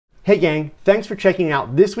Hey gang, thanks for checking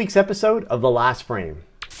out this week's episode of The Last Frame.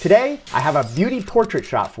 Today, I have a beauty portrait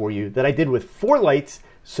shot for you that I did with 4 lights,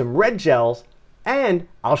 some red gels, and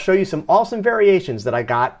I'll show you some awesome variations that I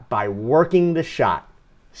got by working the shot.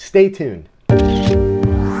 Stay tuned.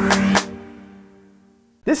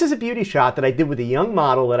 This is a beauty shot that I did with a young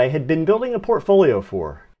model that I had been building a portfolio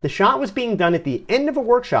for. The shot was being done at the end of a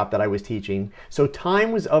workshop that I was teaching, so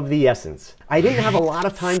time was of the essence. I didn't have a lot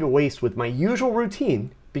of time to waste with my usual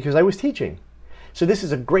routine because I was teaching. So this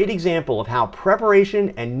is a great example of how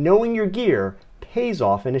preparation and knowing your gear pays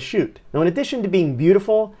off in a shoot. Now, in addition to being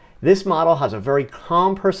beautiful, this model has a very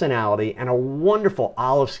calm personality and a wonderful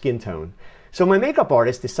olive skin tone. So my makeup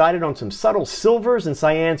artist decided on some subtle silvers and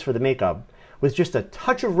cyans for the makeup, with just a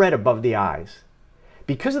touch of red above the eyes.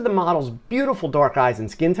 Because of the model's beautiful dark eyes and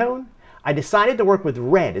skin tone, I decided to work with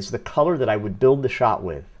red as the color that I would build the shot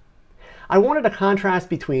with. I wanted a contrast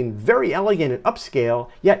between very elegant and upscale,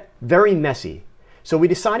 yet very messy. So we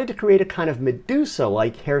decided to create a kind of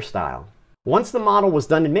medusa-like hairstyle. Once the model was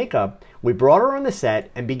done in makeup, we brought her on the set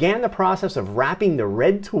and began the process of wrapping the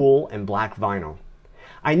red tulle and black vinyl.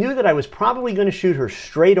 I knew that I was probably going to shoot her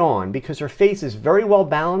straight on because her face is very well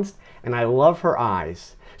balanced and I love her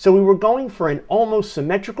eyes. So we were going for an almost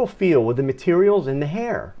symmetrical feel with the materials in the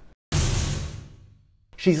hair.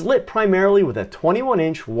 She's lit primarily with a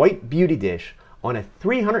 21-inch white beauty dish on a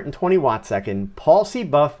 320 watt-second Paul C.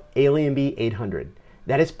 Buff Alien B 800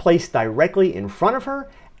 that is placed directly in front of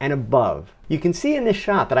her and above. You can see in this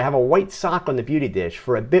shot that I have a white sock on the beauty dish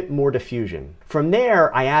for a bit more diffusion. From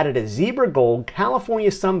there, I added a zebra gold California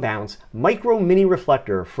Sunbounce micro mini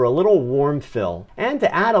reflector for a little warm fill and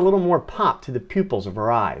to add a little more pop to the pupils of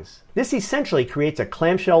her eyes. This essentially creates a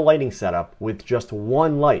clamshell lighting setup with just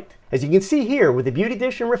one light. As you can see here with the beauty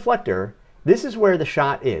dish and reflector, this is where the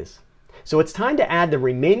shot is. So it's time to add the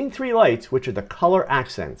remaining 3 lights, which are the color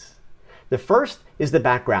accents. The first is the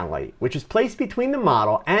background light, which is placed between the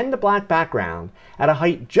model and the black background at a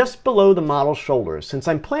height just below the model's shoulders, since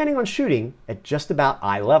I'm planning on shooting at just about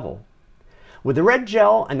eye level. With the red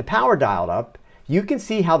gel and the power dialed up, you can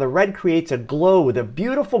see how the red creates a glow with a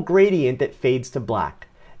beautiful gradient that fades to black.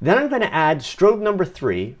 Then I'm going to add strobe number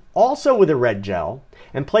 3, also with a red gel,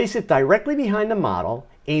 and place it directly behind the model,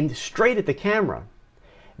 aimed straight at the camera.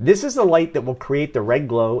 This is the light that will create the red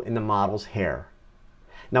glow in the model's hair.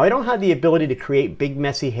 Now, I don't have the ability to create big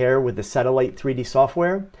messy hair with the set.a.light 3D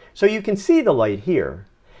software, so you can see the light here.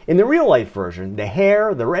 In the real life version, the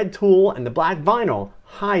hair, the red tulle, and the black vinyl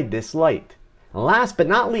hide this light. And last but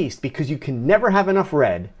not least, because you can never have enough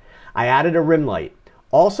red, I added a rim light,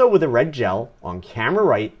 also with a red gel on camera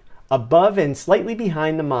right, above and slightly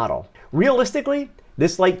behind the model. Realistically,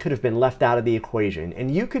 this light could have been left out of the equation,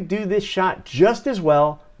 and you could do this shot just as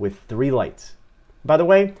well with 3 lights. By the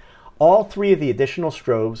way, all 3 of the additional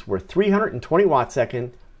strobes were 320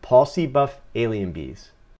 watt-second Paul C. Buff Alien Bs.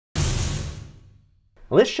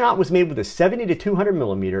 Now, this shot was made with a 70 to 200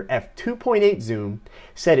 mm f2.8 zoom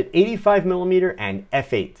set at 85 mm and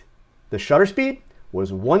f8. The shutter speed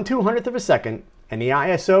was 1/200th of a second and the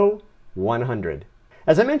ISO 100.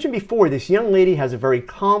 As I mentioned before, this young lady has a very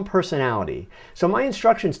calm personality, so my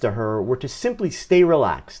instructions to her were to simply stay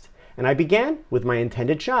relaxed, and I began with my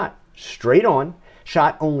intended shot, straight on,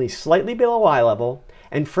 shot only slightly below eye level,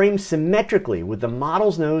 and framed symmetrically with the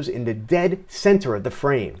model's nose in the dead center of the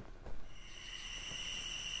frame.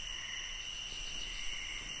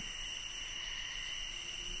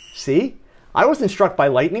 See? I wasn't struck by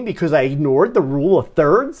lightning because I ignored the rule of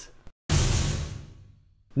thirds.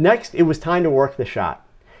 Next, it was time to work the shot.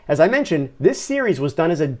 As I mentioned, this series was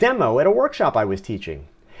done as a demo at a workshop I was teaching.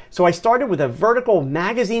 So I started with a vertical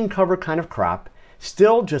magazine cover kind of crop,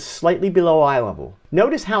 still just slightly below eye level.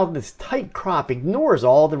 Notice how this tight crop ignores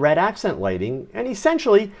all the red accent lighting and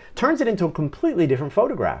essentially turns it into a completely different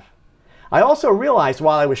photograph. I also realized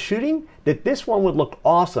while I was shooting that this one would look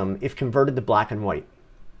awesome if converted to black and white.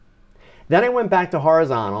 Then I went back to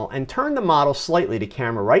horizontal and turned the model slightly to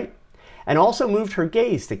camera right and also moved her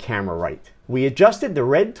gaze to camera right. We adjusted the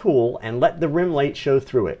red tulle and let the rim light show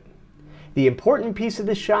through it. The important piece of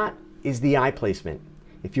this shot is the eye placement.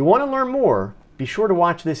 If you want to learn more, be sure to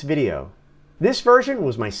watch this video. This version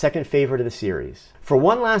was my second favorite of the series. For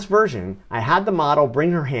one last version, I had the model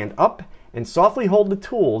bring her hand up and softly hold the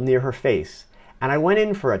tulle near her face, and I went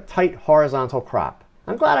in for a tight horizontal crop.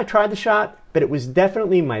 I'm glad I tried the shot, but it was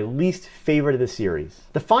definitely my least favorite of the series.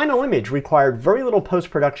 The final image required very little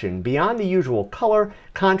post-production beyond the usual color,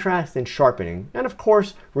 contrast, and sharpening, and of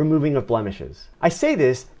course, removing of blemishes. I say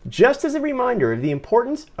this just as a reminder of the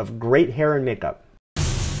importance of great hair and makeup.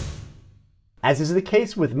 As is the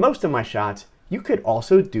case with most of my shots, you could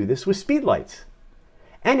also do this with speed lights.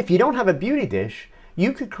 And if you don't have a beauty dish,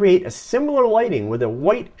 you could create a similar lighting with a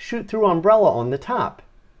white shoot-through umbrella on the top,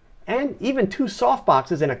 and even 2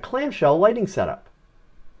 softboxes and a clamshell lighting setup.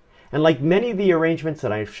 And like many of the arrangements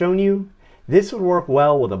that I've shown you, this would work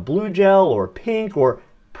well with a blue gel or pink or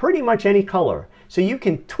pretty much any color, so you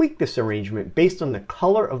can tweak this arrangement based on the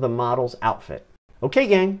color of the model's outfit. Okay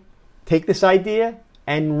gang, take this idea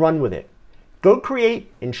and run with it. Go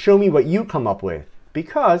create and show me what you come up with,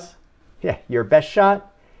 because your best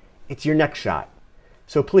shot, it's your next shot.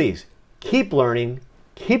 So please, keep learning,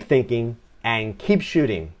 keep thinking, and keep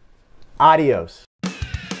shooting. Adios.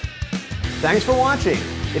 Thanks for watching.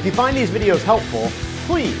 If you find these videos helpful,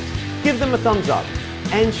 please give them a thumbs up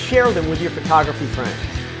and share them with your photography friends.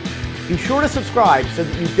 Be sure to subscribe so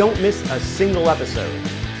that you don't miss a single episode.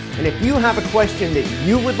 And if you have a question that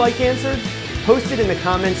you would like answered, post it in the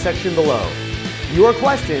comments section below. Your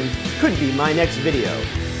question could be my next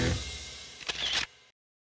video.